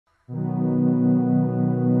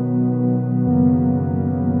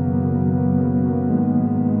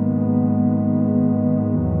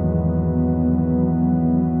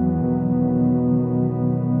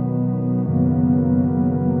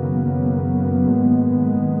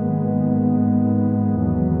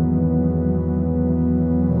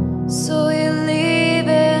So you're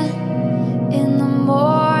leaving in the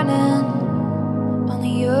morning on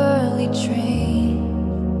the early train.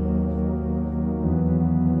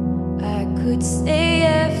 I could say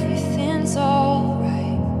everything's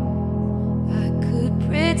alright. I could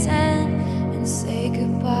pretend and say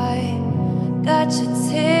goodbye. Got your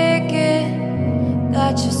ticket,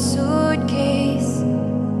 got your suitcase,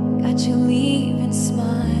 got your leaving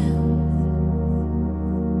smile.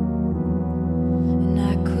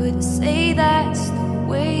 Could say that's the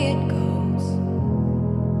way it goes.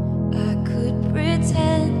 I could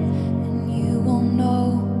pretend and you won't know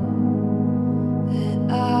that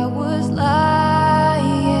I was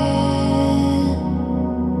lying.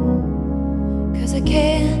 'Cause I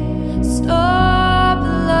can't stop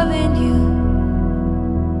loving you.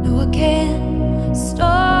 No, I can't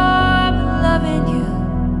stop loving you.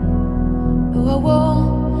 No, I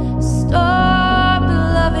won't stop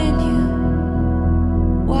loving you.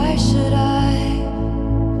 Why should I?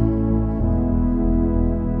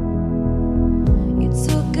 You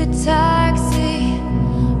took a taxi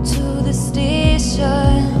to the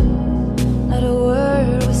station, not a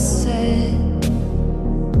word was said.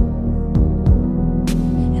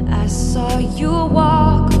 And I saw you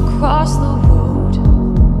walk across the road.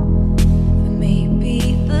 It may be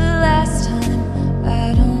the last time,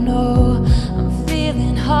 I don't know. I'm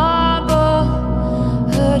feeling humble,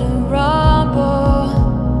 heard a rumble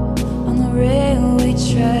on the railway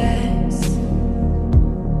tracks.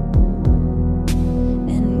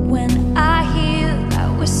 And when I hear that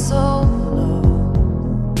whistle blow,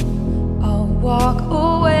 I'll walk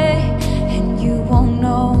away and you won't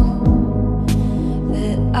know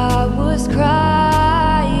that I was crying.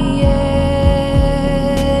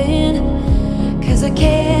 'Cause I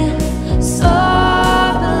can't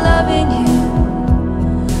stop loving you.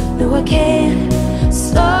 No, I can't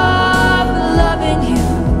stop loving you.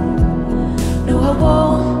 No, I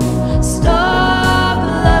won't stop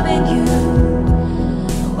loving you.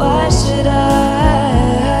 Why should I?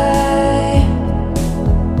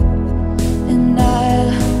 And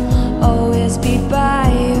I'll always be by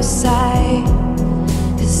your side.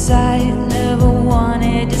 'Cause I never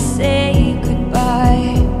wanted to say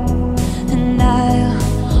goodbye. And I'll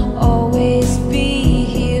always be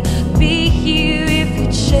here if you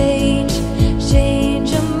change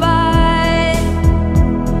your mind.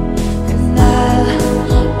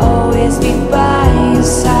 Always be by your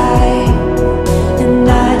side. And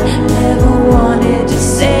I never wanted to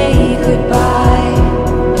say goodbye.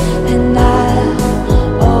 And I'll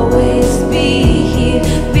always be here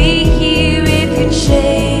if you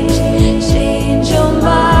change your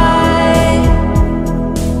mind.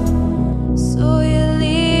 So you're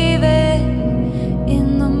leaving in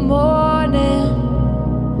the morning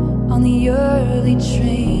on the early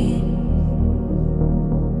train.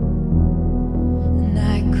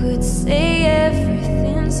 Could say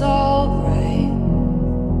everything's alright.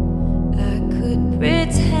 I could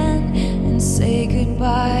pretend and say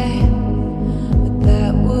goodbye.